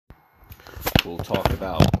we'll talk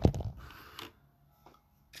about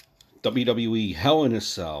WWE Hell in a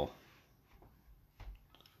Cell,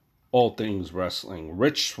 all things wrestling,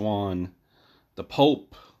 Rich Swann, the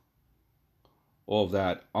Pope, all of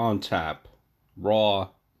that on tap, Raw.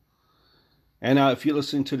 And if you're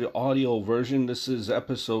listening to the audio version, this is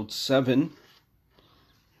episode 7.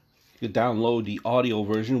 You can download the audio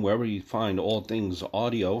version wherever you find all things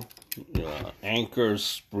audio. Anchor,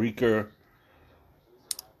 Spreaker,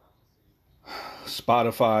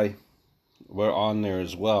 Spotify. We're on there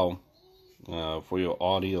as well for your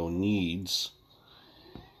audio needs.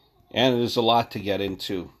 And there's a lot to get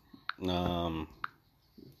into.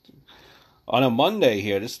 On a Monday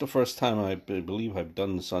here, this is the first time I believe I've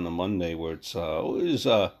done this on a Monday where it's always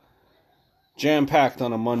jam-packed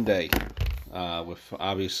on a Monday with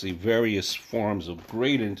obviously various forms of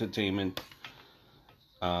great entertainment.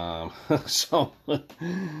 So,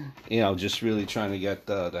 just really trying to get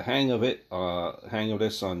the hang of it, hang of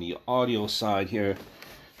this on the audio side here,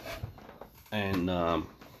 and the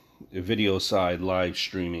video side, live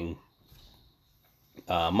streaming.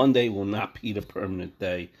 Monday will not be the permanent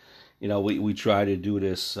day. We try to do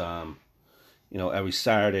this, every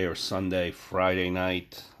Saturday or Sunday, Friday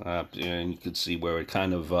night, and you can see where it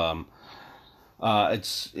kind of,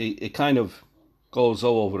 it kind of goes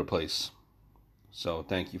all over the place. So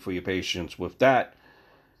thank you for your patience with that.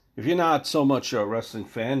 If you're not so much a wrestling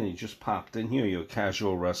fan and you just popped in here, you're a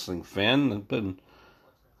casual wrestling fan, but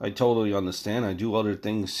I totally understand. I do other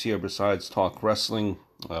things here besides talk wrestling.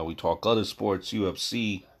 We talk other sports,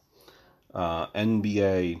 UFC,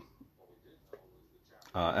 NBA,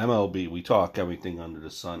 MLB. We talk everything under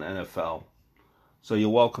the sun, NFL. So you're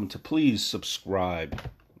welcome to please subscribe.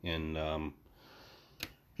 And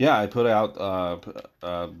I put out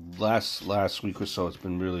last week or so. It's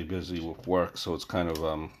been really busy with work, so it's kind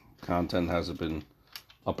of content hasn't been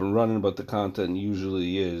up and running, but the content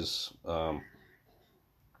usually is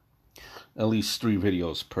at least 3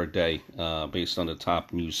 videos per day based on the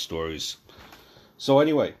top news stories. So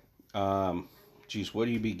anyway, where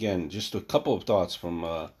do you begin? Just a couple of thoughts from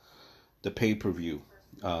the pay-per-view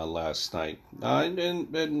last night,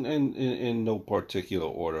 in no particular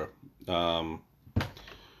order.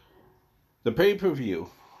 The pay-per-view,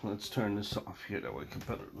 let's turn this off here, that way we can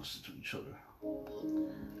better listen to each other.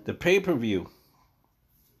 The pay-per-view,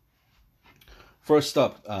 first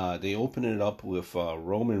up, they opened it up with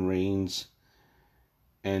Roman Reigns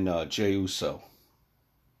and Jey Uso.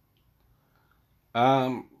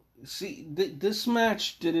 This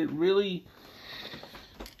match,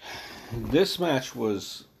 this match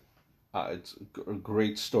was, it's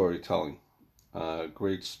great storytelling.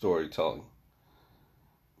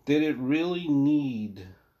 Did it really need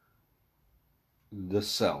the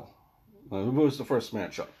cell? It was the first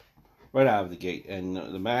match up, right out of the gate, and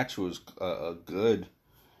the match was a good,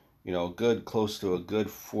 close to a good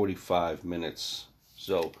 45 minutes.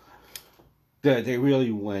 So they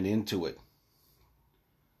really went into it.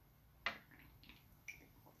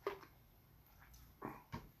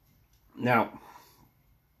 Now,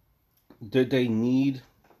 did they need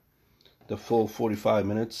the full 45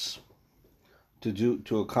 minutes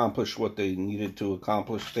to accomplish what they needed to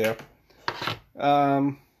accomplish there?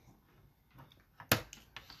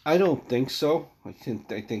 I don't think so. I think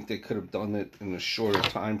they could have done it in a shorter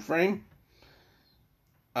time frame.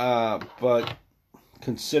 But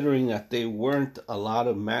considering that there weren't a lot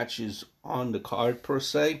of matches on the card per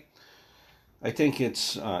se, I think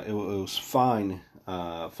it was fine.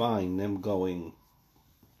 Fine them going,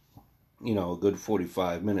 a good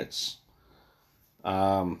 45 minutes.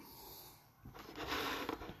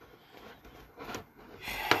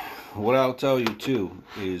 What I'll tell you too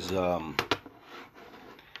is,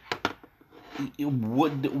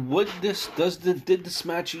 did this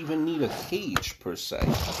match even need a cage per se?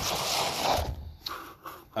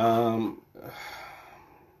 I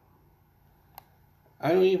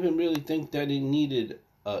don't even really think that it needed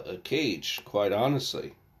a cage, quite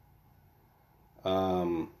honestly.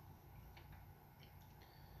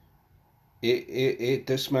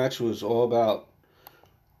 This match was all about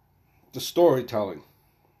the storytelling.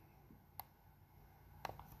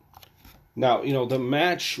 Now, the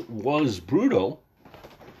match was brutal.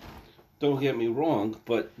 Don't get me wrong,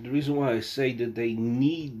 but the reason why I say, did they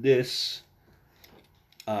need this?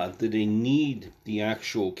 Did they need the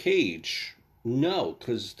actual cage? No,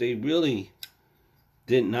 because they really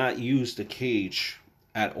did not use the cage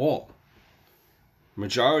at all.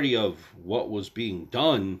 Majority of what was being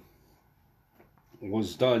done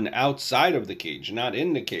was done outside of the cage, not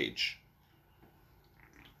in the cage.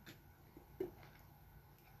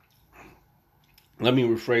 Let me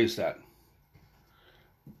rephrase that.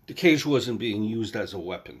 the cage wasn't being used as a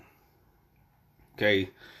weapon. Okay,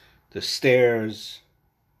 the stairs,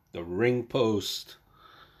 the ring post,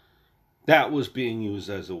 that was being used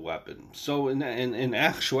as a weapon. So in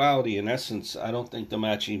actuality, in essence, I don't think the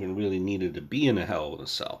match even really needed to be in a Hell in a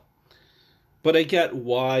Cell. But I get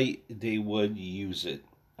why they would use it,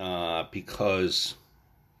 because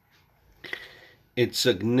it's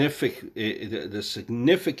significant. The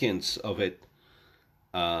significance of it.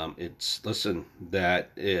 It's listen that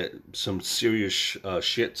some serious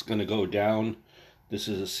shit's gonna go down. This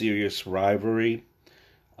is a serious rivalry.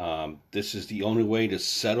 This is the only way to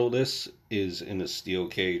settle this is in a steel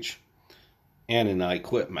cage and an I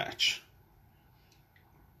Quit match.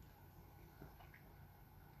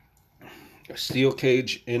 A steel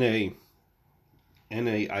cage in a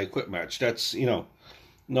I Quit match. That's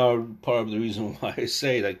not part of the reason why I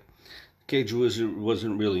say like cage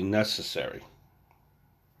wasn't really necessary.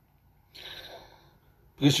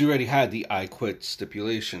 Because you already had the I Quit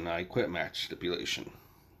stipulation, I Quit match stipulation.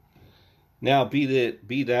 Now, be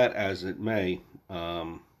that as it may,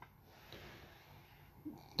 there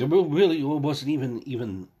really wasn't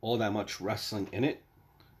even all that much wrestling in it.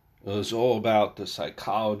 It was all about the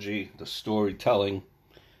psychology, the storytelling,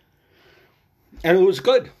 and it was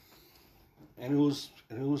good. And it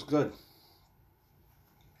was good.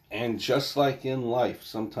 And just like in life,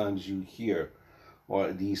 sometimes you hear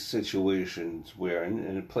or these situations where,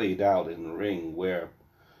 and it played out in the ring, where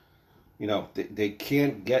they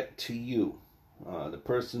can't get to you. The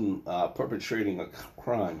person perpetrating a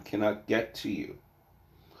crime cannot get to you.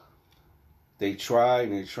 They try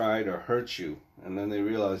to hurt you, and then they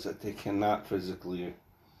realize that they cannot physically.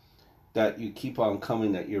 That you keep on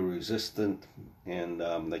coming, that you're resistant, and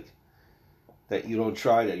that you don't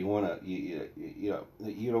try. That you wanna,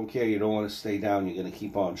 that you don't care. You don't want to stay down. You're gonna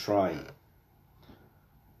keep on trying.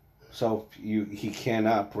 So he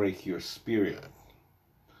cannot break your spirit.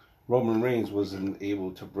 Roman Reigns wasn't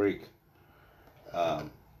able to break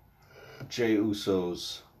Jey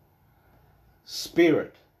Uso's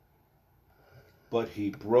spirit, but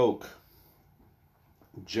he broke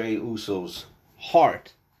Jey Uso's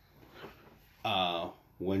heart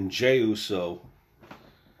when Jey Uso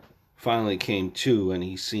finally came to and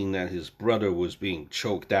he seen that his brother was being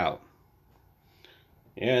choked out.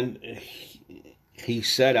 And he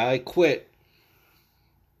said, I quit.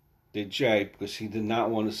 Did Jey, because he did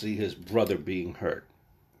not want to see his brother being hurt.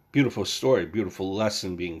 Beautiful story, beautiful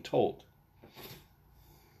lesson being told.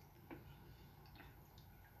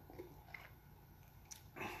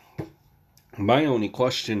 My only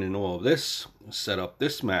question in all of this, set up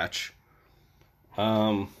this match,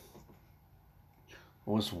 was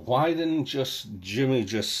why didn't Jimmy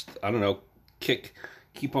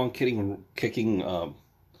keep on kicking,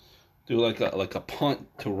 do like a punt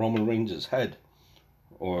to Roman Reigns' head,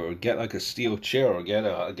 or get like a steel chair, or get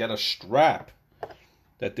a strap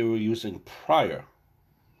that they were using prior.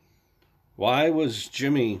 Why was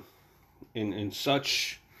Jimmy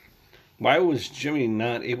why was Jimmy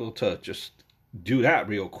not able to just do that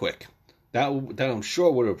real quick? That I'm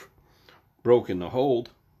sure would have broken the hold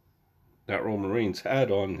that Roman Reigns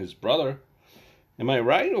had on his brother. Am I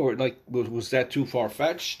right? Or was that too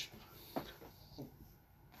far-fetched?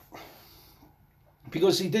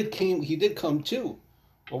 Because he did come too.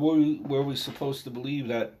 Or were we supposed to believe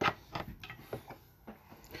that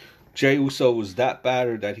Jey Uso was that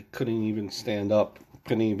battered that he couldn't even stand up,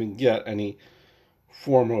 couldn't even get any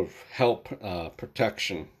form of help,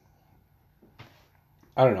 protection?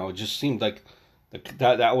 I don't know. It just seemed like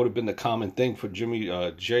that would have been the common thing for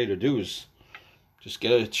Jey to do, is just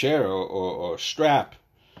get a chair or a strap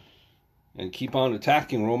and keep on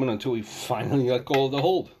attacking Roman until he finally let go of the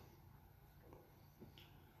hold.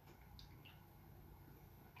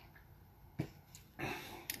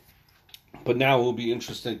 But now it will be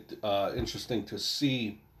interesting to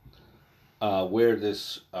see where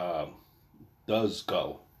this does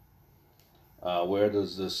go. Where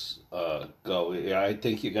does this go? I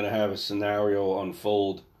think you're going to have a scenario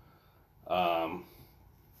unfold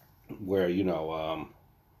where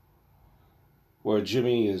where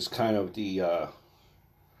Jimmy is kind of the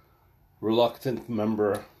reluctant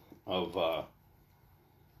member of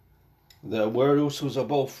the Usos are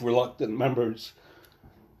both reluctant members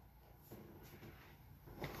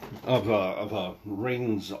of a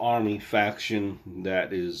Reigns Army faction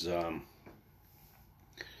that is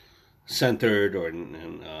centered where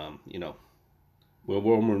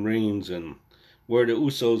Roman Reigns, and where the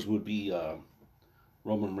Usos would be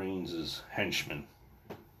Roman Reigns' henchmen.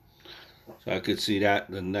 So I could see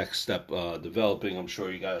that the next step developing. I'm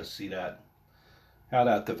sure you guys see that, how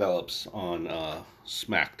that develops on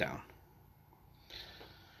SmackDown.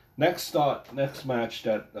 next match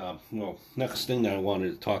that next thing that I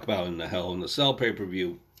wanted to talk about in the Hell in the Cell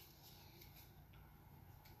pay-per-view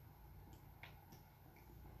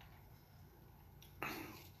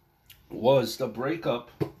was the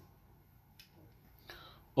breakup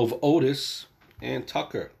of Otis and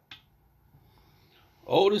Tucker.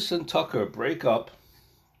 Otis and Tucker break up.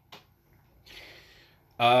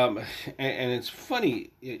 And it's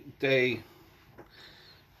funny,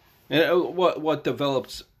 what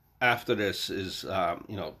develops after this is,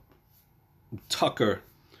 Tucker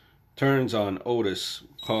turns on Otis,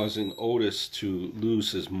 causing Otis to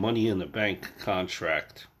lose his Money in the Bank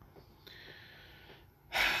contract.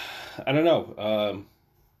 I don't know.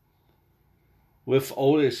 With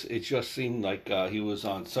Otis, it just seemed like he was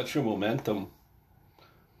on such a momentum.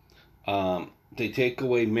 They take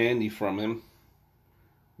away Mandy from him.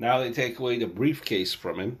 Now they take away the briefcase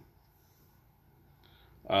from him.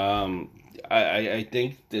 I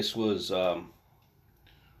think this was I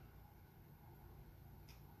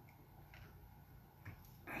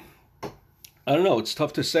don't know. It's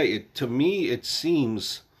tough to say. To me, it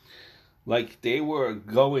seems like they were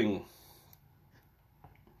going,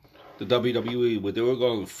 the WWE, where they were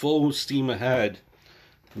going full steam ahead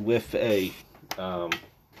with a. Because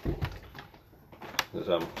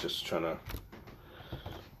I'm just trying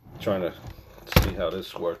to see how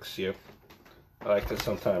this works here. I like to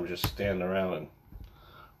sometimes just stand around and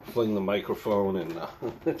fling the microphone and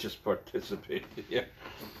just participate. Yeah.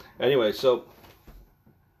 Anyway, so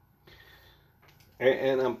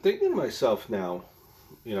and I'm thinking to myself now,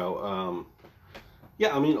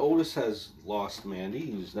 yeah, I mean, Otis has lost Mandy.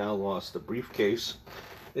 He's now lost the briefcase.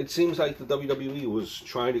 It seems like the WWE was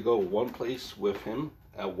trying to go one place with him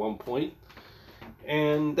at one point,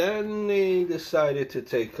 and then they decided to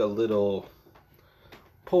take a little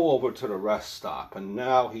pull over to the rest stop, and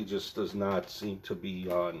now he just does not seem to be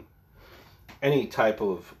on any type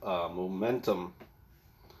of momentum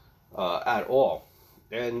at all.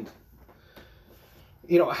 And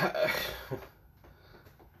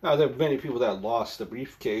now there are many people that lost the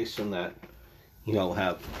briefcase and that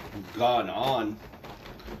have gone on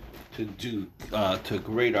to do to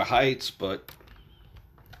greater heights, but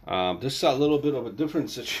this is a little bit of a different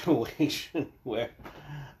situation where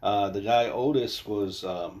the guy Otis was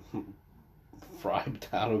bribed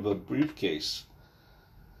out of a briefcase.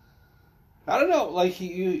 I don't know, like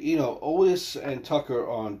Otis and Tucker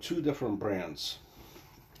on two different brands.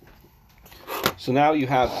 So now you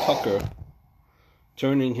have Tucker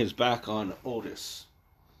turning his back on Otis,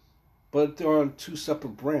 but they're on two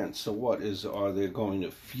separate brands. So are they going to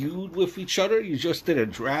feud with each other? You just did a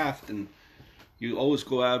draft, and you always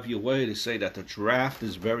go out of your way to say that the draft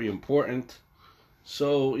is very important.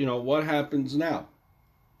 So, what happens now?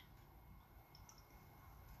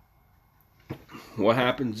 What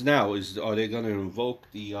happens now is, are they going to invoke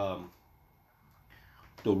the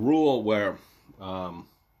rule where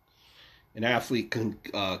an athlete can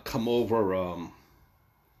come over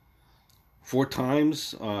 4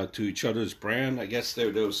 times to each other's brand? I guess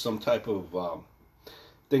there was some type of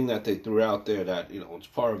thing that they threw out there that it's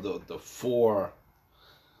part of the 4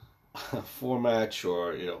 match,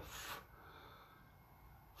 or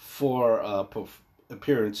 4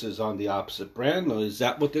 appearances on the opposite brand. Or is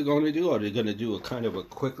that what they're going to do? Are they going to do a kind of a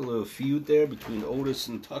quick little feud there between Otis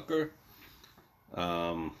and Tucker?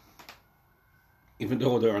 Even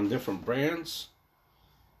though they're on different brands,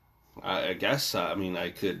 I guess. I mean,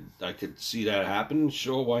 I could see that happen.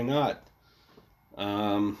 Sure, why not?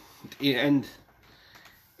 And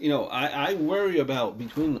I worry about,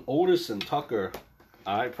 between Otis and Tucker.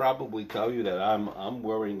 I probably tell you that I'm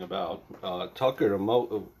worrying about Tucker the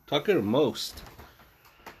most.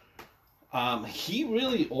 He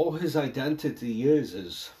really, all his identity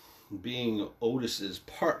is being Otis's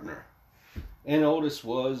partner, and Otis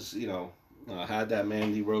was had that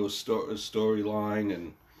Mandy Rose storyline,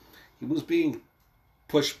 and he was being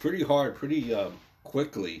pushed pretty hard, pretty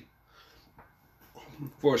quickly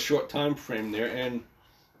for a short time frame there, and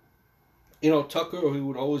Tucker, he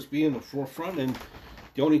would always be in the forefront, and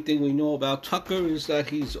the only thing we know about Tucker is that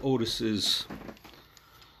he's Otis's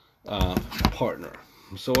partner.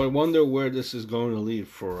 So I wonder where this is going to lead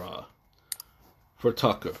for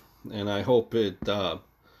Tucker, and I hope it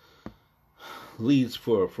leads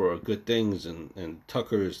for good things, and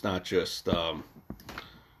Tucker is not just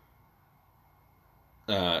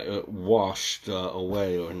washed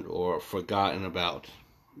away or forgotten about,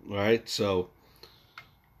 right? So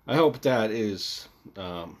I hope that is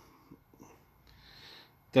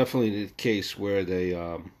definitely the case, where they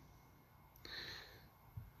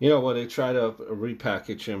when they try to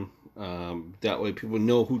repackage him, that way people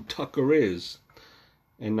know who Tucker is,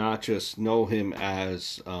 and not just know him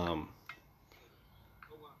as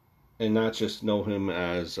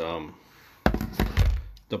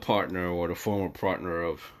the partner or the former partner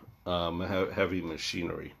of Heavy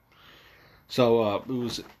Machinery. So it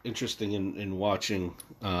was interesting in watching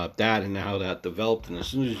that and how that developed. And as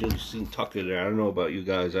soon as you seen Tucker there, I don't know about you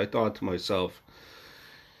guys, I thought to myself,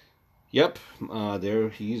 yep, there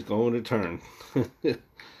he's going to turn.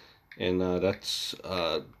 And that's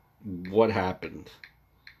what happened.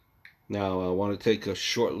 Now I want to take a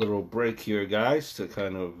short little break here, guys, to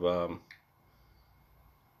kind of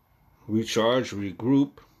recharge,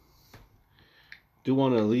 regroup. Do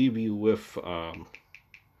want to leave you with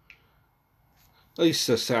at least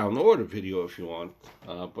the sound or the video if you want,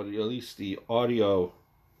 but at least the audio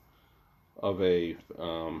of a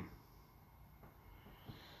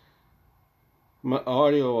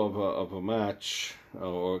of a match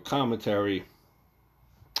or commentary,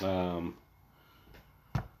 or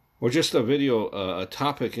just a video, a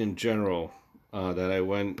topic in general that I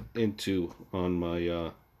went into on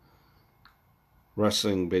my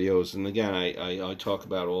wrestling videos. And again, I talk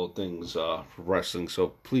about all things wrestling, so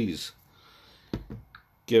please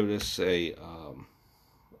give this a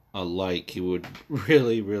like. It would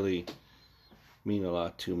really mean a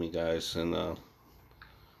lot to me, guys. And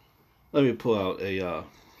let me pull out a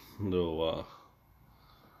little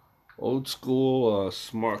old school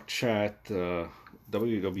smart chat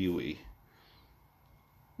WWE.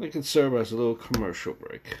 It can serve as a little commercial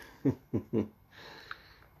break. Let's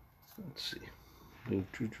see. Let's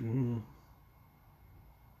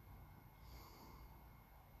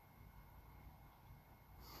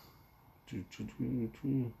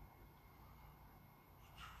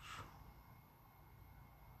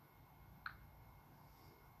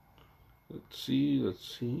see.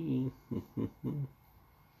 Let's see.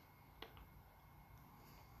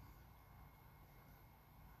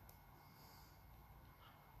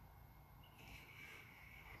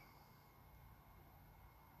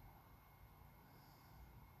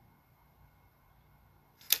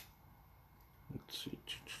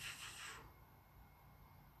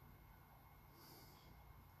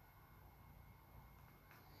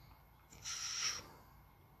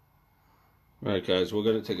 Alright guys, we're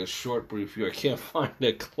going to take a short brief here. I can't find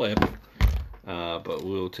a clip, but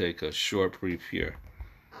we'll take a short brief here.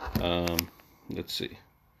 Let's see.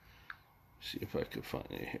 See if I can find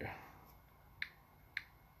it here.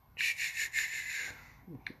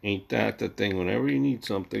 Ain't that the thing? Whenever you need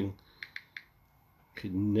something, you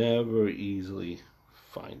could never easily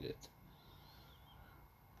find it.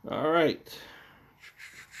 Alright.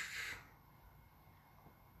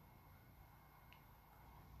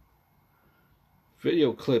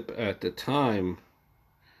 Video clip at the time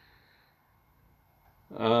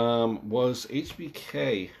was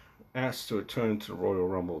HBK asked to return to the Royal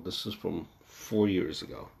Rumble. This is from 4 years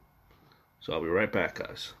ago. So I'll be right back,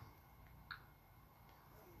 guys.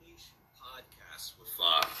 Podcast with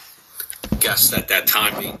guests at that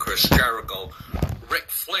time being Chris Jericho. Ric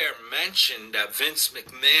Flair mentioned that Vince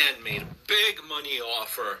McMahon made a big money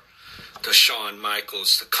offer to Shawn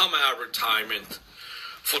Michaels to come out of retirement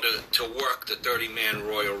to work the 30-man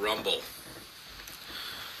Royal Rumble.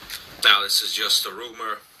 Now, this is just a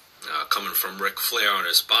rumor coming from Ric Flair on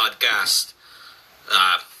his podcast.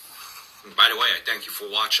 By the way, I thank you for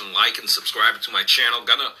watching, like, and subscribing to my channel.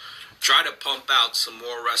 Gonna try to pump out some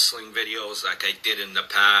more wrestling videos like I did in the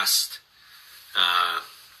past.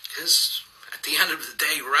 Because at the end of the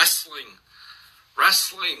day, wrestling,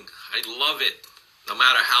 I love it. No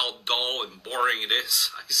matter how dull and boring it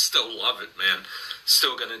is, I still love it, man.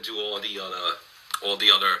 Still gonna do all the other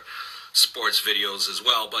sports videos as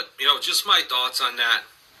well. But just my thoughts on that.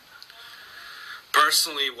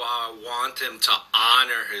 Personally, while I want him to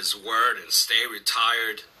honor his word and stay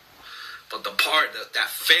retired, but that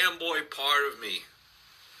fanboy part of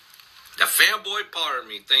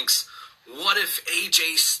me thinks, what if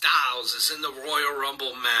AJ Styles is in the Royal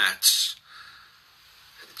Rumble match?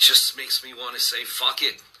 It just makes me want to say, fuck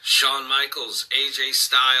it. Shawn Michaels, AJ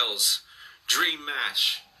Styles, dream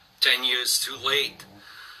match. 10 years too late.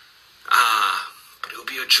 But it would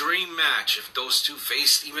be a dream match if those two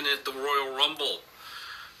faced even at the Royal Rumble.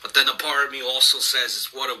 But then a part of me also says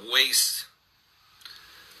it's what a waste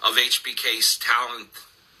of HBK's talent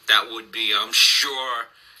that would be. I'm sure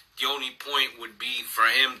the only point would be for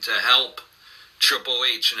him to help Triple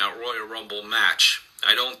H in that Royal Rumble match.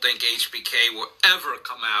 I don't think HBK will ever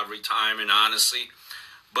come out of retirement, honestly.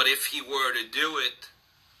 But if he were to do it,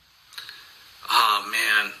 oh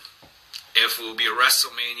man, if it will be a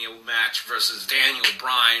WrestleMania match versus Daniel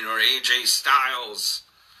Bryan or AJ Styles,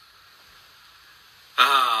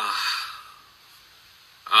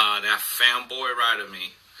 That fanboy right of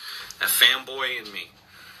me. That fanboy in me.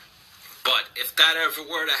 But if that ever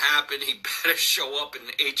were to happen, he better show up in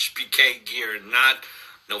HBK gear and not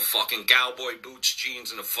no fucking cowboy boots,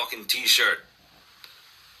 jeans, and a fucking t-shirt.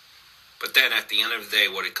 But then at the end of the day,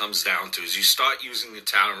 what it comes down to is you start using the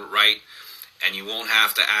talent right, and you won't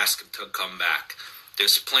have to ask him to come back.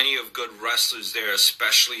 There's plenty of good wrestlers there,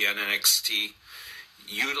 especially in NXT.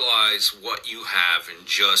 Utilize what you have and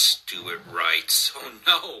just do it right. So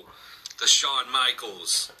no, the Shawn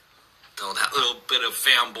Michaels, though that little bit of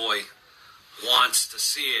fanboy wants to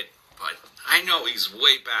see it, but I know he's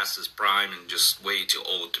way past his prime and just way too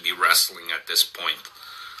old to be wrestling at this point.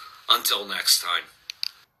 Until next time.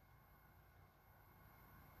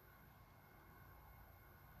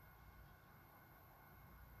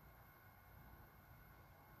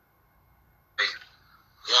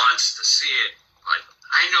 Wants to see it, but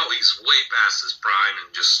I know he's way past his prime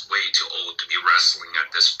and just way too old to be wrestling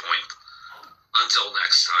at this point. Until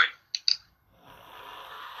next time.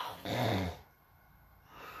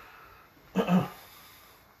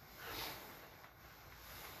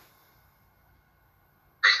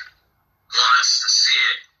 Wants to see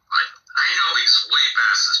it, but I know he's way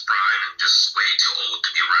past his prime and just way too old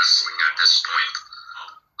to be wrestling at this point.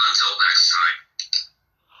 Until next time.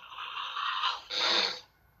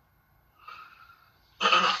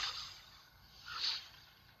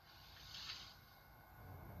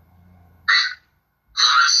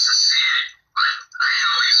 Wants to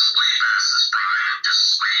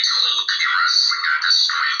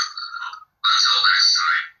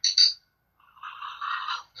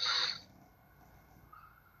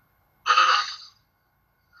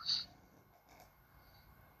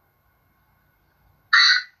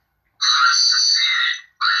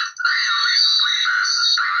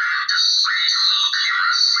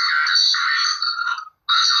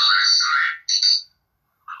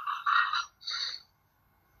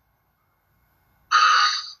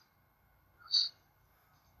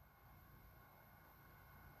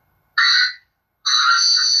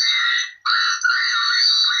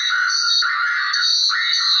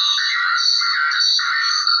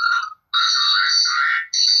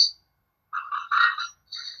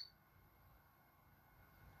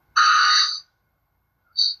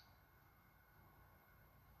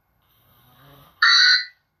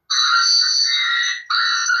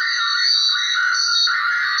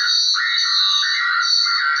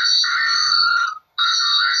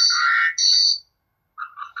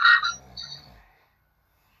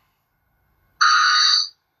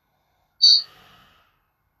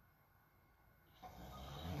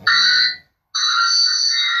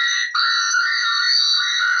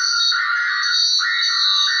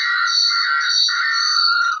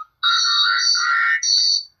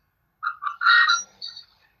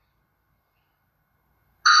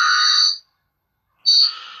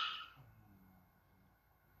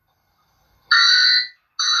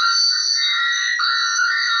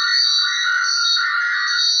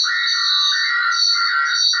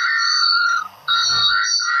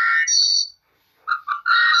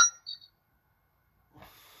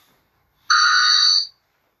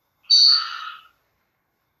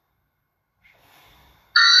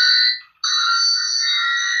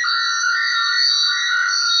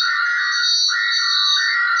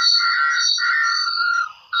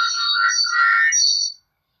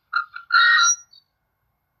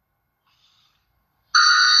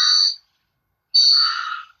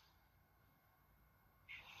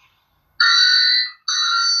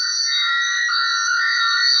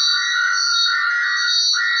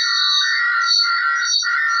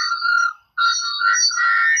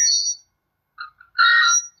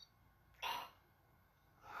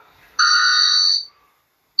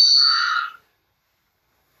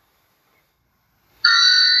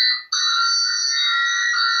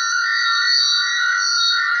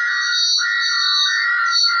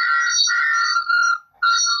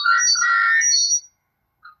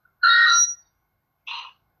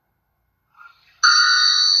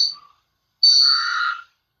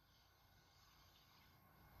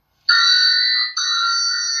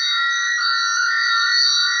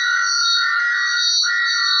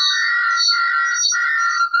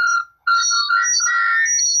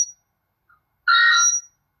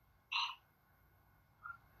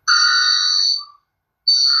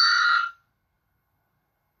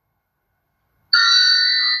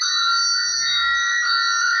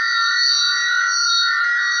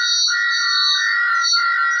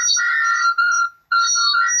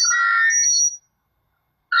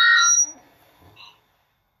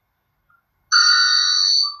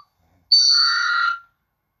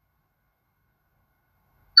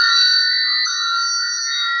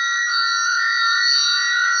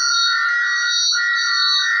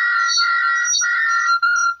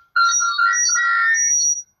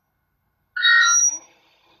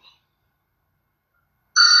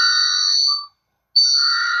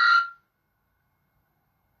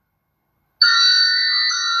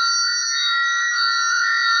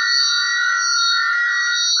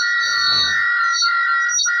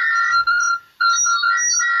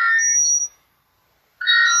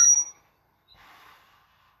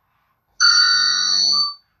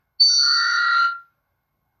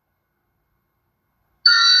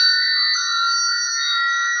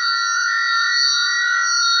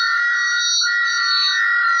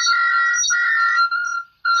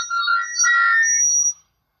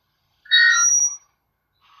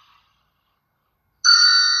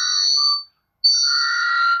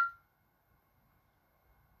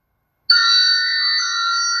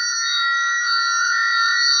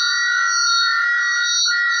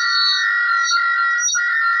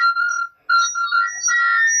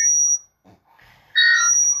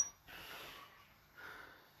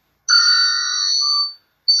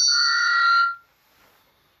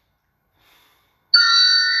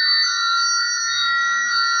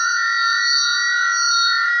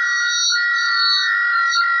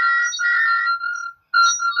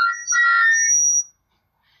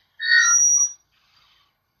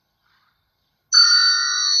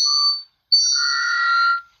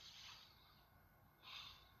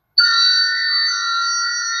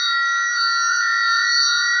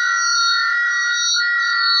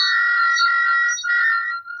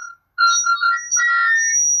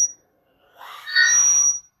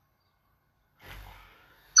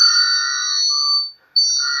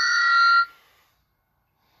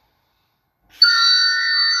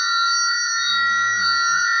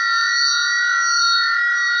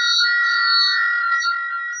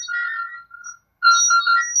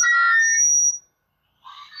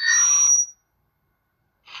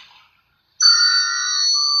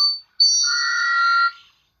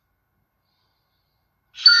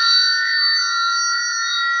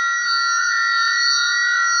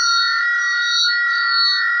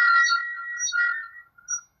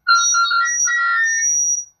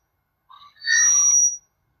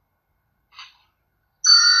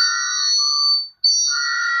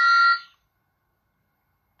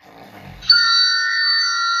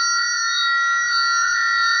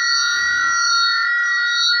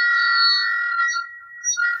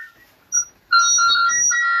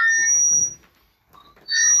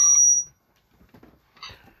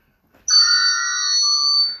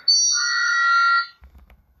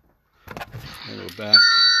We're back.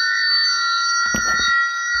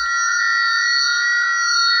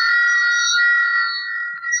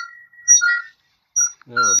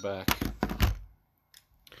 Now we're back.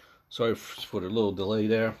 Sorry for the little delay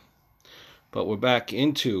there, but we're back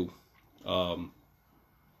into and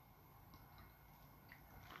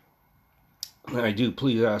I do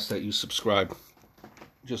please ask that you subscribe.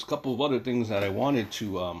 Just a couple of other things that I wanted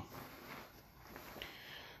to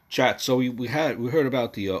chat. So we heard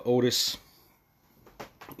about the Otis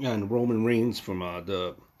and Roman Reigns from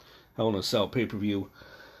the Hell in a Cell pay-per-view.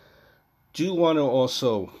 Do want to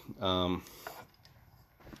also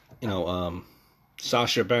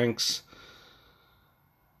Sasha Banks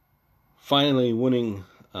finally winning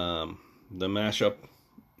the matchup,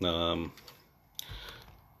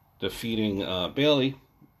 defeating Bayley,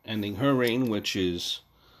 ending her reign, which is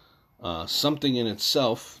something in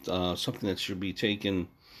itself, something that should be taken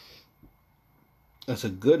as a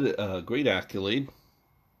great accolade.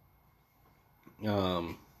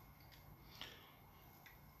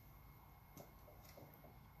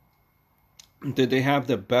 Did they have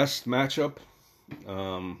the best matchup?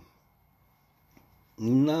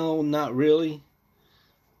 No, not really.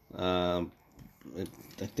 I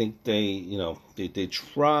think they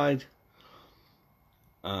tried,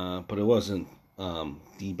 but it wasn't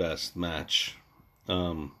the best match.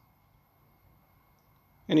 And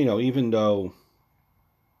even though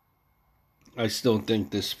I still think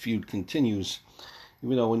this feud continues,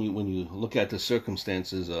 even though when you look at the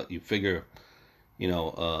circumstances, you figure,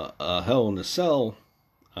 a Hell in a Cell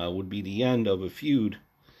would be the end of a feud,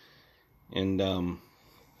 and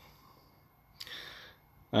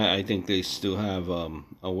I think they still have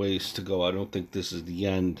a ways to go. I don't think this is the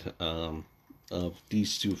end of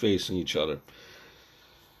these two facing each other.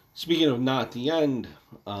 Speaking of not the end,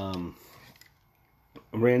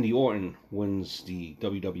 Randy Orton wins the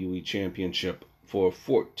WWE Championship for a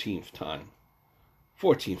 14th time.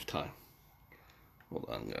 14th time. Hold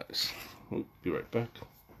on, guys. We'll be right back.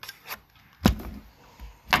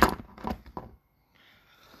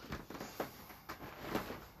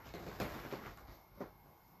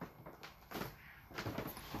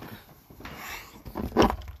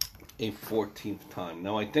 A 14th time.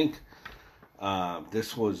 Now, I think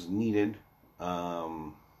this was needed.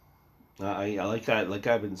 Like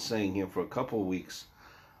I've been saying here for a couple of weeks,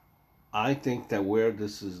 I think that where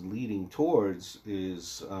this is leading towards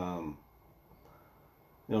is,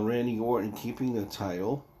 Randy Orton keeping the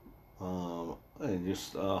title and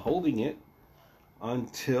just holding it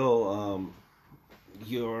until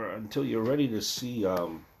you're ready to see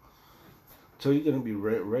until you're going to be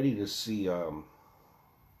ready to see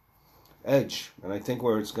Edge. And I think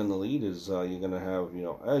where it's going to lead is you're going to have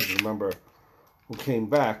Edge. Remember, who came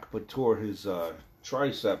back but tore his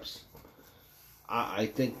triceps. I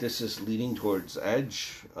think this is leading towards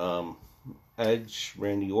Edge. Edge,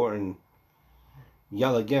 Randy Orton,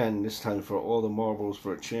 yell again, this time for all the marbles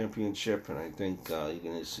for a championship. And I think you're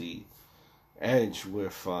going to see Edge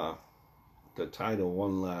with the title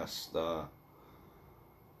one last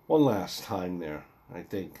time there. I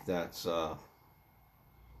think that's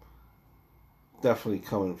definitely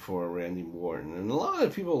coming for Randy Orton. And a lot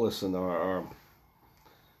of people listen are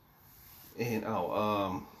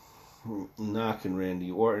knocking Randy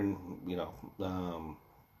Orton.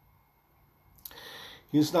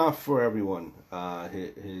 He's not for everyone.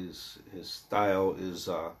 His style is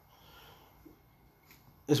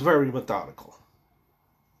very methodical,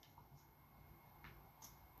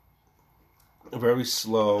 very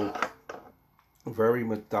slow, very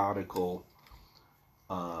methodical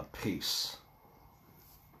pace.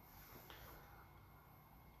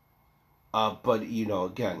 But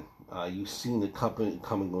again, you've seen the company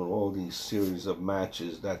coming on all these series of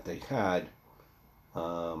matches that they had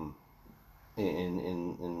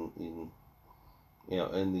in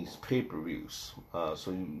these pay-per-views.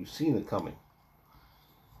 So you've seen it coming,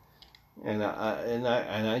 and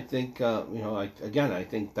I think I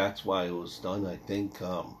think that's why it was done. I think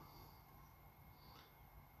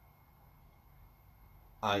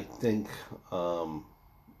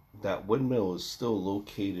that windmill is still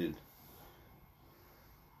located.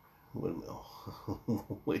 Windmill.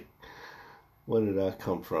 Wait, where did that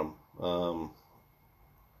come from? I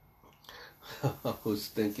was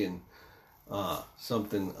thinking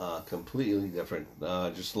something completely different.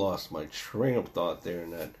 Just lost my train of thought there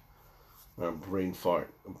in that brain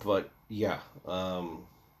fart. But yeah,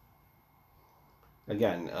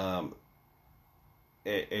 again,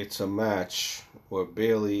 it's a match where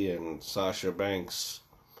Bayley and Sasha Banks.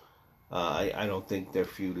 I don't think their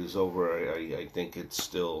feud is over. I think it's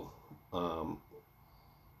still. There's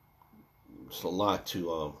a lot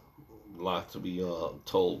lot to be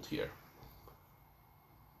told here.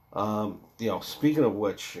 Speaking of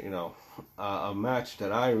which, a match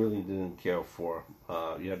that I really didn't care for.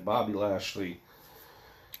 You had Bobby Lashley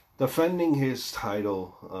defending his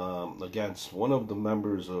title against one of the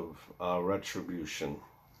members of Retribution.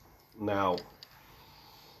 Now,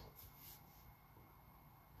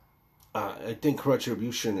 I think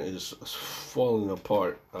Retribution is falling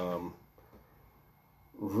apart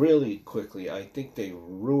really quickly. I think they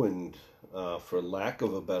ruined, for lack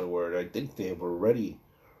of a better word, I think they have already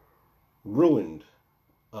ruined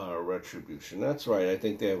Retribution. That's right. I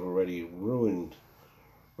think they have already ruined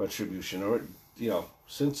Retribution. Or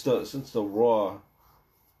since the Raw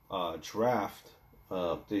draft,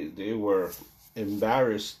 they were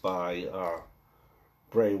embarrassed by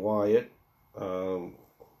Bray Wyatt.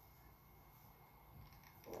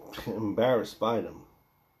 Embarrassed by them.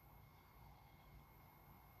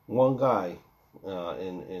 One guy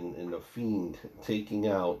in the Fiend taking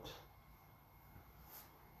out,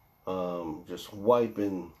 just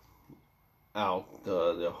wiping out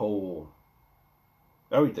the whole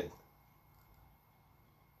everything.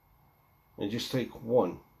 And just take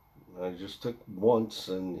one. I just took once,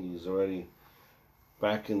 and he's already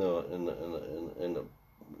back in the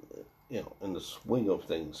swing of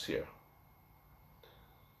things here.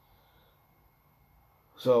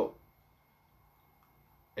 So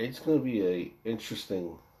it's going to be a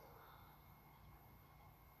interesting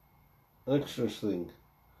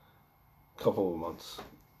couple of months.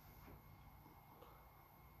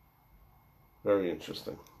 Very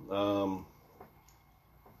interesting.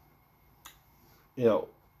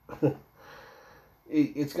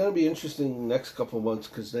 It's going to be interesting next couple of months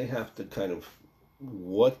because they have to kind of,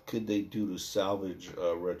 what could they do to salvage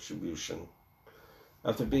Retribution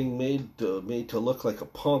after being made to look like a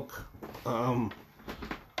punk by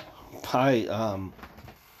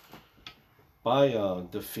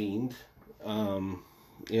the Fiend.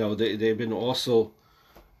 They've been also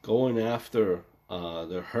going after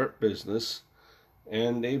the Hurt Business,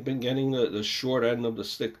 and they've been getting the short end of the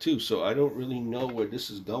stick too. So I don't really know where this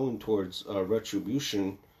is going towards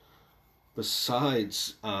Retribution,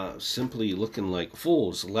 besides simply looking like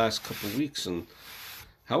fools the last couple of weeks. And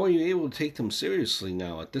how are you able to take them seriously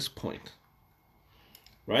now at this point?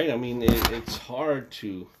 Right? I mean, it's hard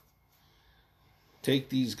to take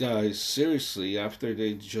these guys seriously after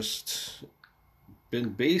they just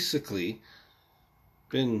been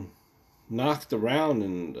knocked around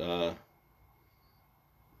and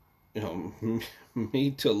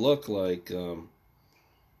made to look like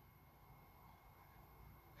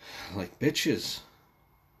bitches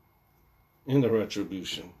in the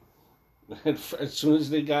Retribution. As soon as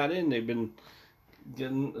they got in, the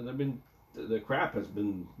crap has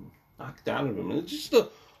been knocked out of them. And it's just a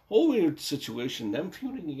whole weird situation. Them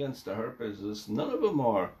feuding against the Hurt Business. None of them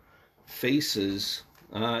are faces.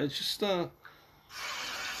 It's just a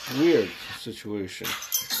weird situation.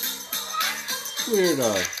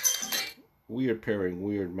 Weird pairing,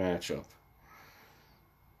 weird matchup.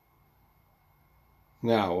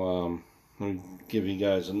 Now, let me give you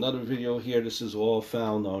guys another video here. This is all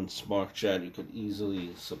found on Smart Chat. You could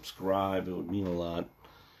easily subscribe. It would mean a lot.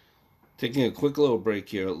 Taking a quick little break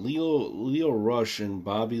here. Lio Rush and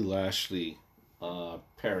Bobby Lashley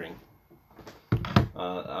pairing.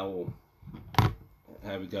 I will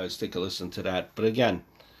have you guys take a listen to that. But again,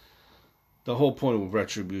 the whole point of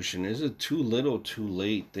Retribution, is it too little, too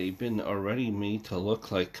late? They've been already made to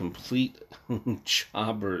look like complete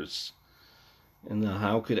jobbers. And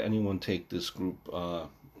how could anyone take this group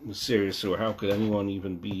seriously, or how could anyone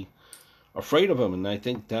even be afraid of them? And I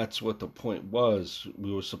think that's what the point was.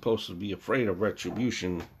 We were supposed to be afraid of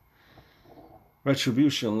Retribution.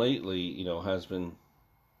 Retribution lately, has been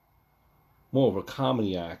more of a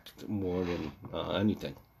comedy act more than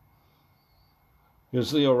anything.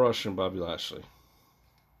 Here's Lio Rush and Bobby Lashley.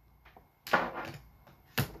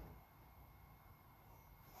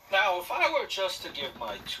 Now, if I were just to give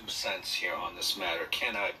my 2 cents here on this matter,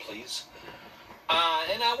 can I please?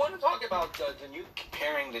 And I want to talk about the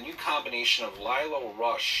new combination of Lio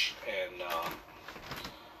Rush and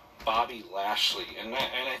Bobby Lashley. And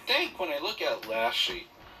I think when I look at Lashley,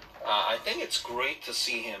 I think it's great to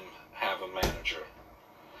see him have a manager.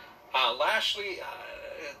 Lashley,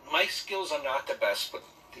 my skills are not the best, but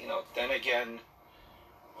then again,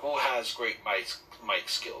 who has great mic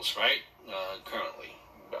skills, right? Currently,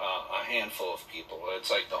 a handful of people.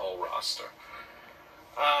 It's like the whole roster.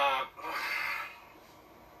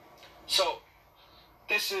 So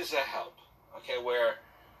this is a help, okay? Where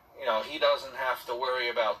he doesn't have to worry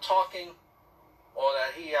about talking. All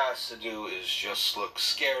that he has to do is just look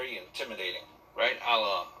scary, intimidating, right? A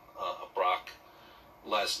la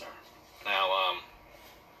Lesnar. Now,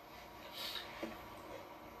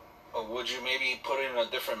 would you maybe put in a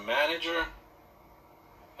different manager?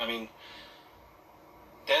 I mean,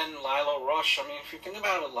 then Lilo Rush. I mean, if you think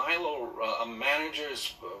about it, a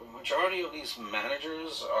manager's majority of these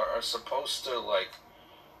managers are supposed to like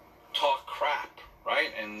talk crap, right?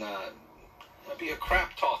 And be a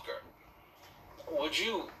crap talker. Would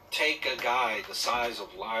you take a guy the size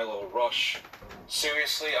of Lilo Rush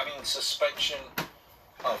seriously? I mean, suspension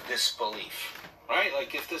of disbelief, right?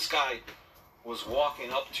 Like if this guy was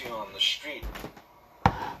walking up to you on the street,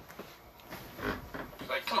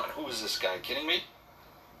 like, come on, who is this guy? Kidding me?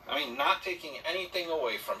 I mean, not taking anything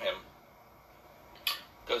away from him.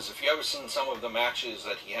 Because if you ever seen some of the matches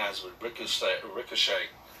that he has with Ricochet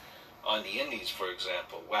on the Indies, for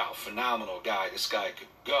example, wow, phenomenal guy. This guy could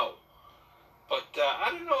go. But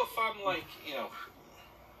I don't know if I'm like,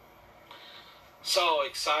 so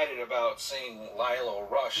excited about seeing Lilo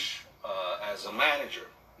Rush as a manager.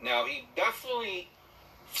 Now, he definitely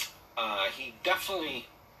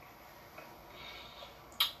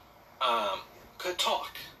could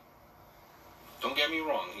talk. Don't get me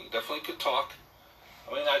wrong, he definitely could talk.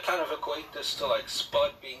 I mean, I kind of equate this to like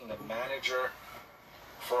Spud being the manager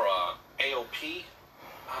for AOP.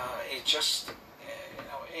 It just,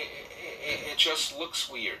 it just looks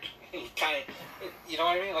weird. You kind of, you know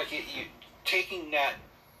what I mean? Like you taking that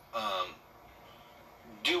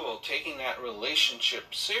duo, taking that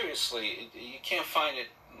relationship seriously, you can't find it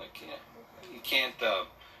like you can't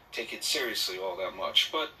take it seriously all that much.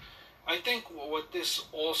 But I think what this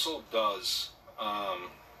also does,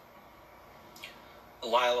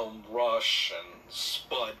 Lilo Rush and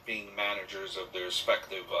Spud being managers of their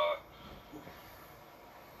respective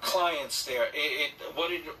clients there,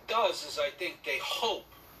 what it does is I think they hope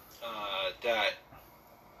that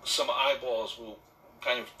some eyeballs will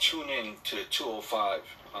kind of tune in to 205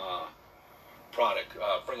 product,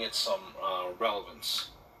 bring it some relevance.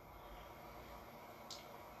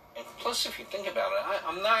 And plus, if you think about it,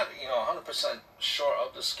 I'm not 100% sure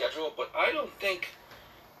of the schedule, but I don't think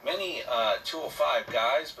many 205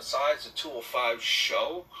 guys besides the 205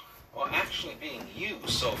 show are actually being used.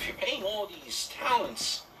 So if you're paying all these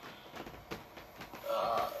talents,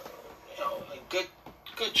 a good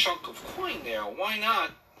chunk of coin there, why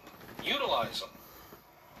not utilize them?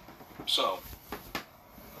 So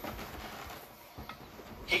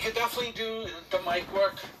he could definitely do the mic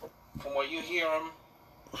work from what you hear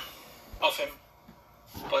of him,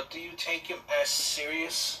 but do you take him as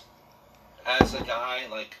serious as a guy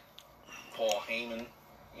like Paul Heyman?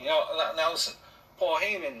 Now listen, Paul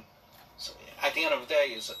Heyman, at the end of the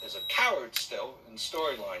day, is a coward still in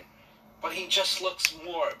storyline, but he just looks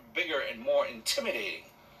bigger and more intimidating.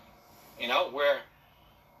 Where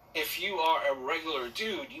if you are a regular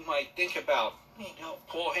dude, you might think about,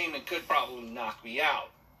 Paul Heyman could probably knock me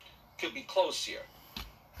out. Could be close here.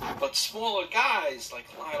 But smaller guys like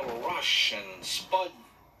Lyle Rush and Spud,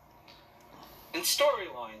 in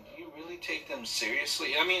storyline, do you really take them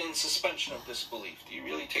seriously? I mean, in suspension of disbelief, do you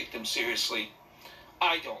really take them seriously?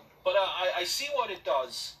 I don't. But I see what it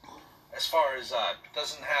does as far as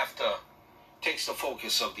doesn't have to, takes the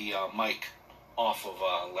focus of the mic off of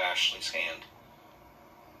Lashley's hand.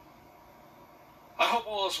 I hope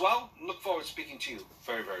all is well. Look forward to speaking to you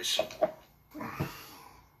very, very soon.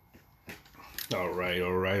 All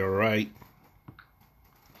right.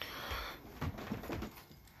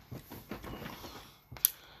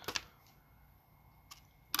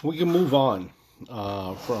 We can move on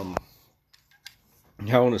from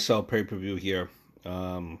Hell in a Cell pay-per-view here.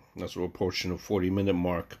 That's we're approaching the 40-minute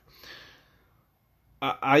mark.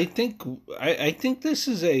 I think this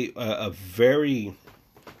is a very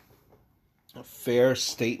fair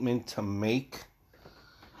statement to make,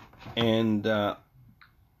 and the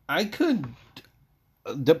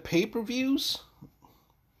pay-per-views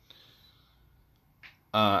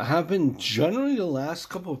have been generally the last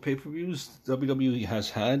couple of pay-per-views WWE has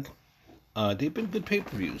had. They've been good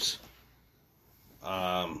pay-per-views.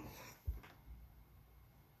 I've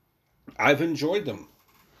enjoyed them.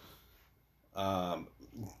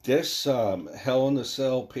 This Hell in a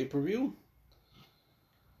Cell pay-per-view,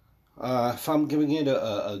 if I'm giving it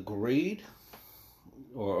a grade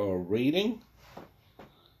or a rating,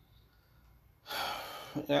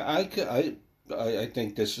 I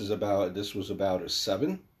think this was about a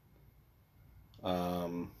 7.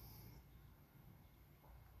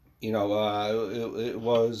 It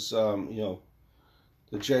was the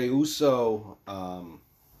Jey Uso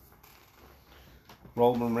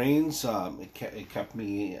Roman Reigns, it kept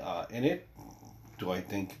me in it. Do I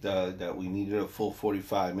think that we needed a full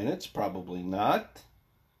 45 minutes? Probably not.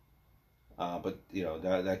 But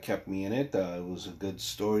that kept me in it. It was a good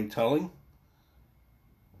storytelling.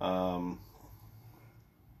 It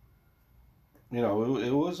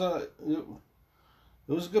was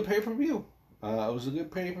a good pay-per-view. It was a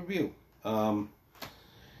good pay-per-view.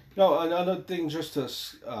 Another thing, just to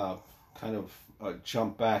kind of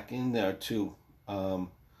jump back in there too.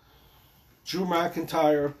 Drew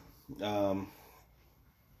McIntyre,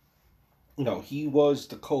 he was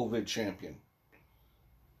the COVID champion.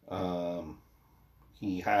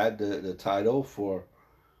 He had the title for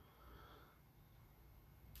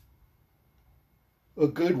a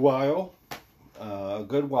good while.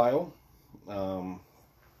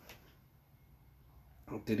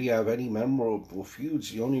 Did he have any memorable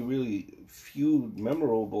feuds? The only really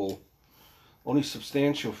only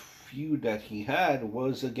substantial feud that he had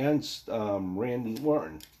was against Randy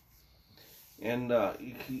Orton. And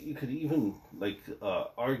you could even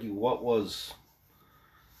argue what was,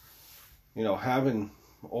 having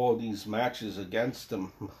all these matches against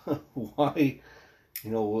him. Why,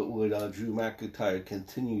 would Drew McIntyre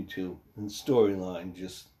continue to, in storyline,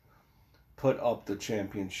 just put up the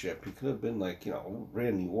championship? He could have been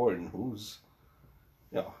Randy Orton, who's,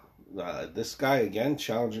 this guy again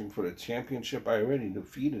challenging for the championship. I already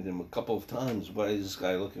defeated him a couple of times. Why is this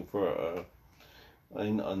guy looking for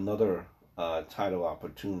another title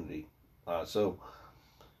opportunity? So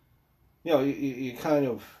you kind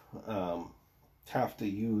of have to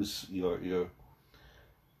use your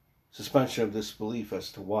suspension of disbelief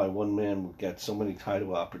as to why one man would get so many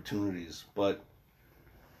title opportunities. But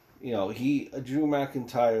Drew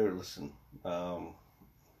McIntyre, listen,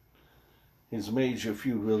 his major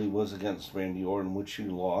feud really was against Randy Orton, which he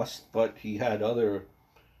lost, but he had other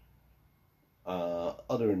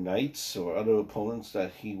knights or other opponents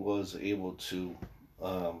that he was able to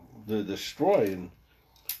destroy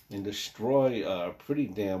and destroy pretty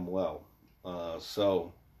damn well.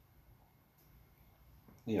 So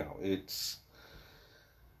it's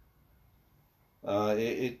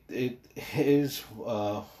it is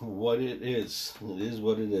what it is. It is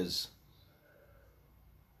what it is.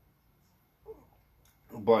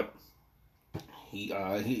 But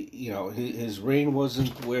his reign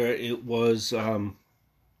wasn't where it was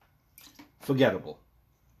forgettable.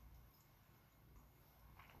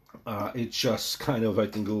 It just kind of, I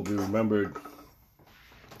think, it will be remembered.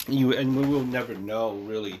 And we will never know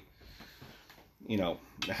really,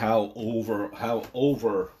 how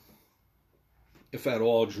over, if at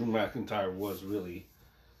all, Drew McIntyre was really,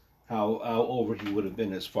 how over he would have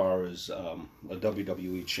been as far as a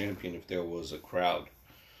WWE champion if there was a crowd.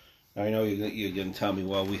 I know you're going to tell me,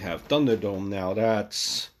 well, we have Thunderdome now.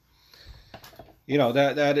 That's,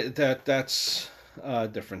 that's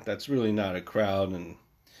different. That's really not a crowd, and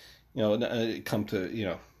come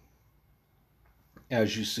to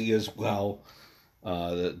as you see as well,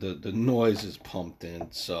 the noise is pumped in,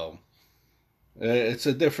 so it's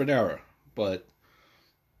a different era. But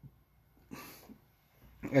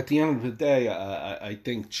at the end of the day, I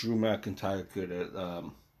think Drew McIntyre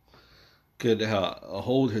could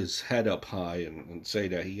hold his head up high and say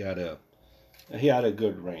that he had a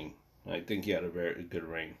good reign. I think he had a very good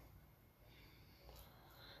reign.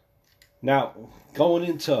 Now, going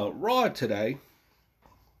into Raw today,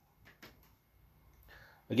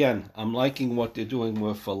 again, I'm liking what they're doing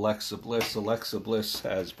with Alexa Bliss. Alexa Bliss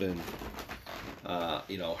has been,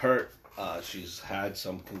 hurt. She's had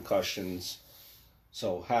some concussions.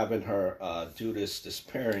 So having her do this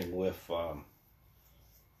pairing with,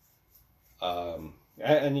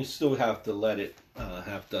 and you still have to let it,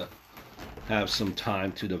 have some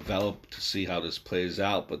time to develop to see how this plays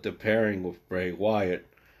out. But the pairing with Bray Wyatt,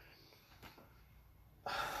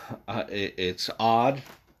 it's odd,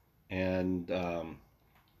 and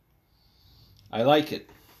I like it.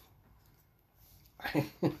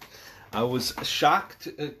 I was shocked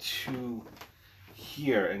to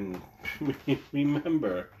hear and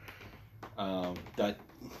remember that,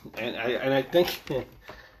 and I think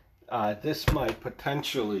this might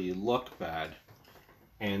potentially look bad,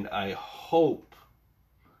 and I hope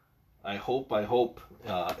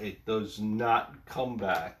it does not come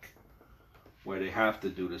back where they have to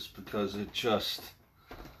do this, because it just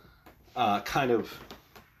kind of,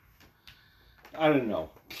 I don't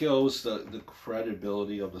know, kills the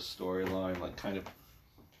credibility of the storyline.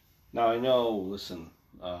 Now I know, listen,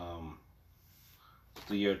 it's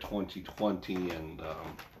the year 2020, and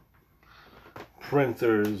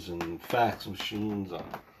printers and fax machines are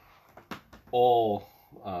all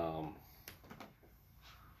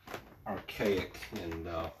archaic, and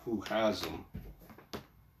who has them?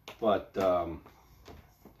 But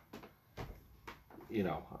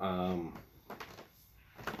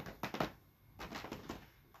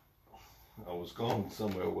was going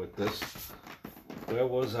somewhere with this. Where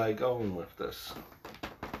was I going with this?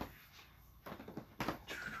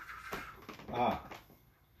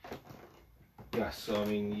 Yes, so I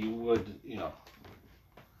mean, you would,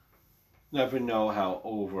 never know how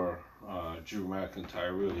over Drew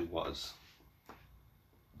McIntyre really was.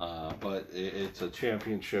 But it's a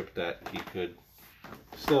championship that he could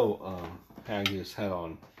still hang his head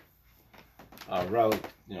on.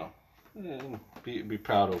 And be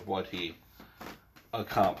proud of what he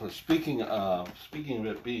accomplished. Speaking of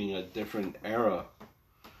it being a different era,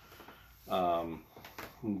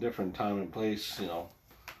 different time and place,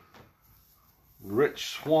 Rich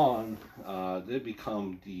Swann did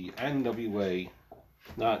become the NWA,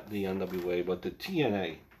 not the NWA, but the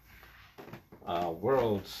TNA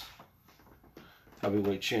World's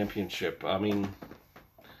Heavyweight Championship. I mean,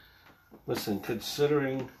 listen,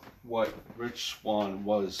 considering what Rich Swann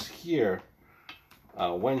was here,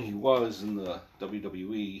 when he was in the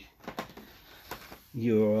WWE,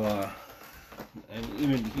 and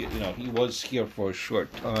even he was here for a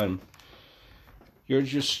short time. You're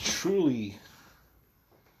just truly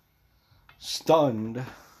stunned.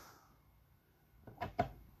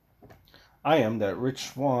 I am that Rich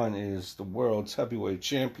Swann is the world's heavyweight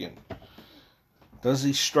champion. Does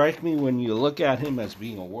he strike me when you look at him as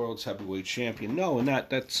being a world's heavyweight champion? No, and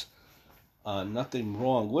that's nothing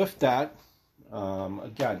wrong with that.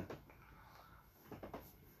 Again,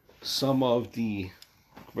 some of the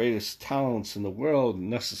greatest talents in the world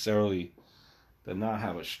necessarily did not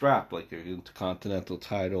have a strap like their Intercontinental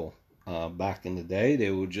title back in the day. They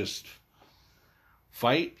would just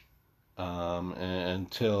fight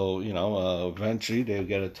until eventually they would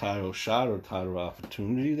get a title shot or title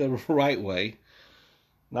opportunity the right way,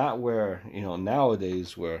 not where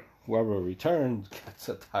nowadays where whoever returns gets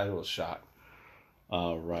a title shot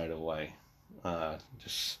right away. That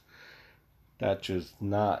just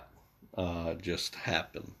not just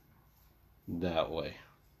happen that way.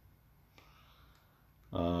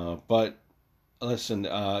 But listen,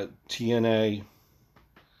 TNA,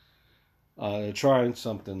 they're trying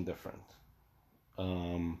something different.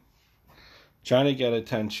 Trying to get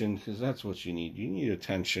attention, because that's what you need. You need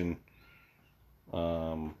attention.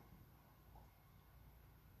 You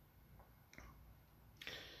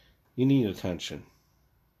need attention.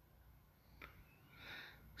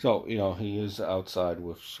 So, he is outside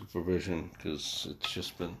with supervision because it's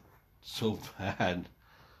just been so bad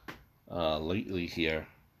lately here,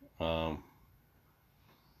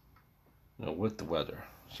 with the weather.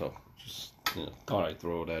 So, just, thought I'd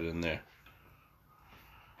throw that in there.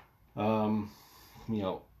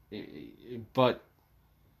 But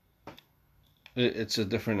it's a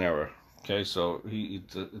different era. Okay, so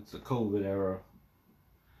it's a COVID era.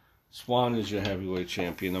 Swann is your heavyweight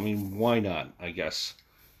champion. I mean, why not? I guess.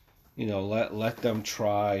 Let them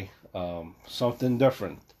try something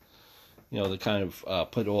different. They kind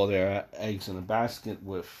of put all their eggs in a basket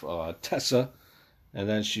with Tessa, and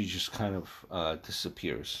then she just kind of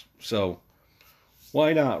disappears. So,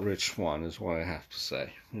 why not Rich Swann is what I have to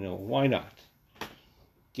say. Why not?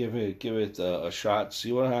 Give it a shot.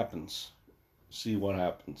 See what happens.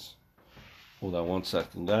 Hold on 1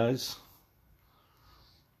 second, guys.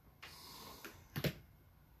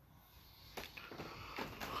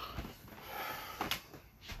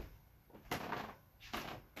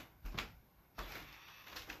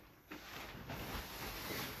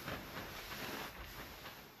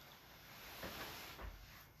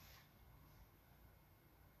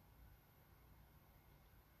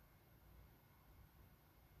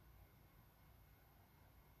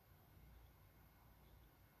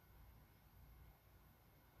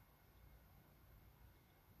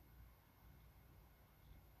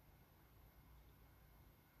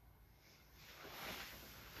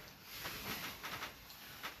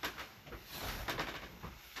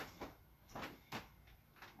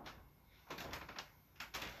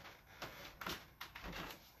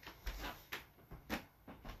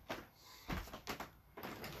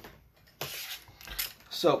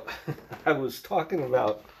 So, I was talking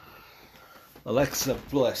about Alexa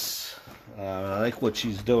Bliss. I like what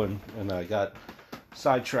she's doing, and I got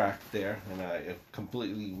sidetracked there, and I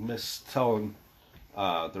completely missed telling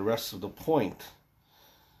the rest of the point.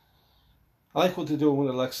 I like what they're doing with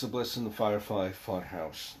Alexa Bliss in the Firefly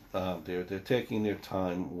Funhouse. They're taking their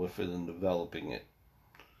time with it and developing it.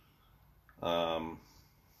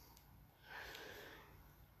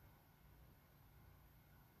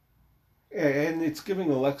 And it's giving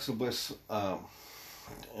Alexa Bliss a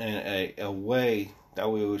way that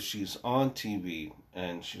way she's on TV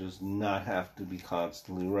and she does not have to be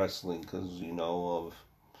constantly wrestling because and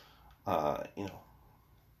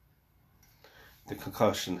the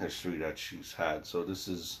concussion history that she's had. So this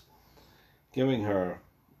is giving her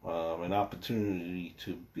an opportunity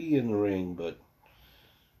to be in the ring, but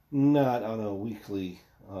not on a weekly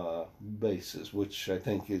basis, which I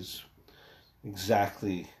think is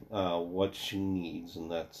exactly what she needs,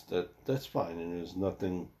 and that's fine, and there's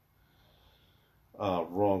nothing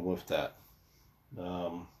wrong with that.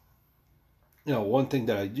 One thing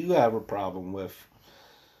that I do have a problem with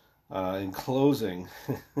in closing,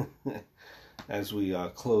 as we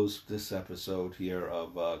close this episode here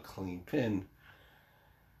of Clean Pin,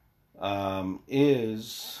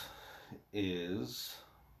 is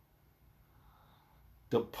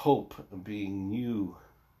the Pope being new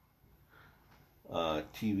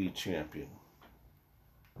TV champion.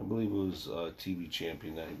 I believe it was TV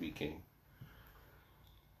champion that he became.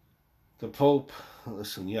 The Pope,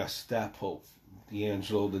 listen, yes, that Pope,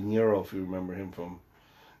 D'Angelo De Niro, if you remember him from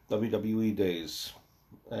WWE days.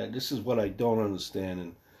 This is what I don't understand,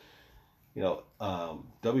 and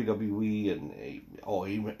WWE and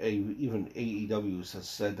even AEW has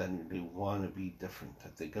said that they want to be different,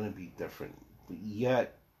 that they're going to be different, but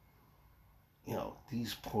yet,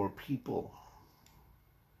 these poor people,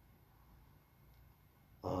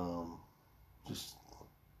 just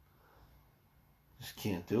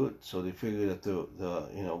can't do it. So they figure that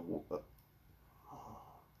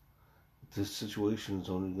this situation is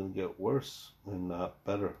only going to get worse and not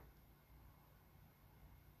better.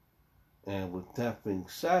 And with that being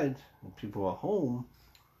said, and people are home,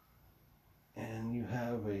 and you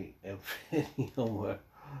have a video where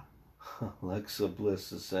Alexa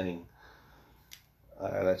Bliss is saying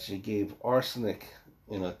that she gave arsenic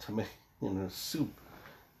in a soup.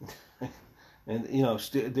 And,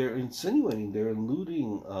 they're insinuating, they're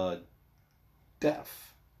alluding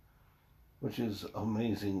death, which is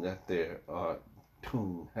amazing that they're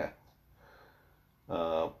doing that.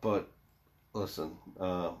 But, listen,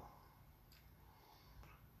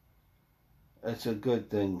 it's a good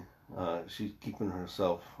thing. She's keeping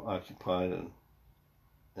herself occupied and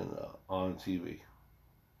on TV.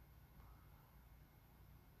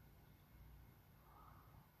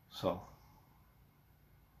 So,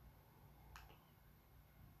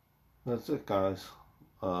 that's it, guys.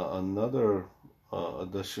 Another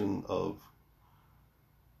edition of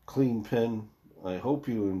Clean Pin. I hope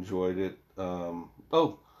you enjoyed it. Two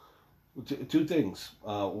things.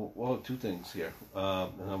 Two things here.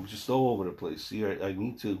 And I'm just all over the place. See, I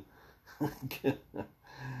need to.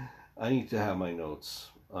 I need to have my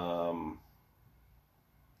notes.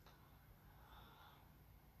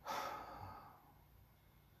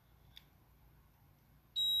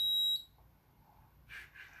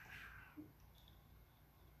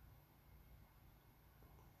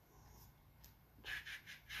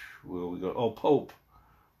 Where we go? Oh, Pope.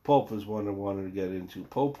 Pope is one I wanted to get into.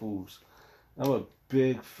 Pope, I'm a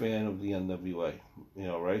big fan of the NWA.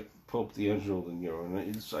 Right? Pope, D'Angelo De Niro,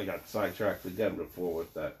 and I got sidetracked again before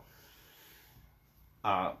with that.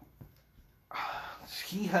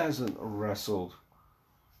 He hasn't wrestled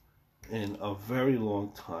in a very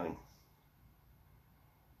long time.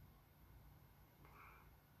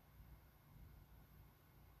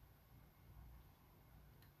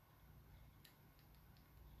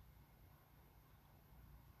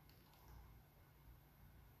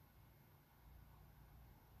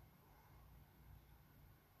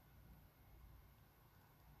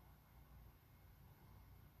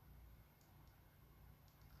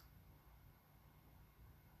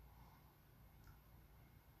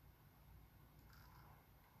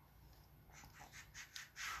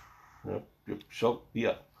 Yep. So,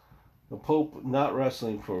 yeah. The Pope not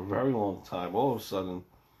wrestling for a very long time. All of a sudden,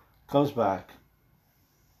 comes back,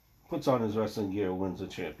 puts on his wrestling gear, wins the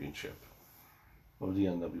championship of the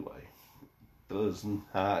NWA. Does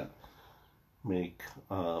not make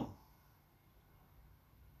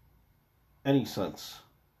any sense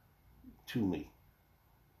to me.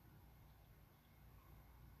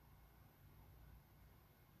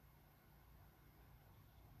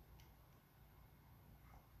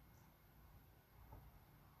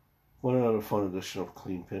 What another fun edition of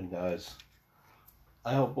Clean Pin, guys.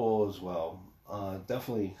 I hope all is well.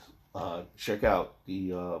 Definitely check out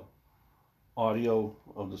the audio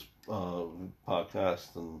of this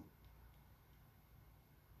podcast, and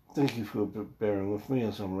thank you for bearing with me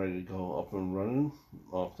as I'm ready to go up and running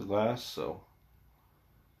off the glass. So,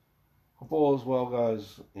 hope all is well,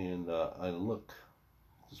 guys, and I look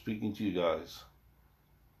to speaking to you guys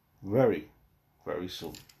very, very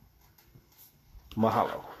soon.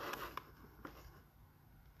 Mahalo.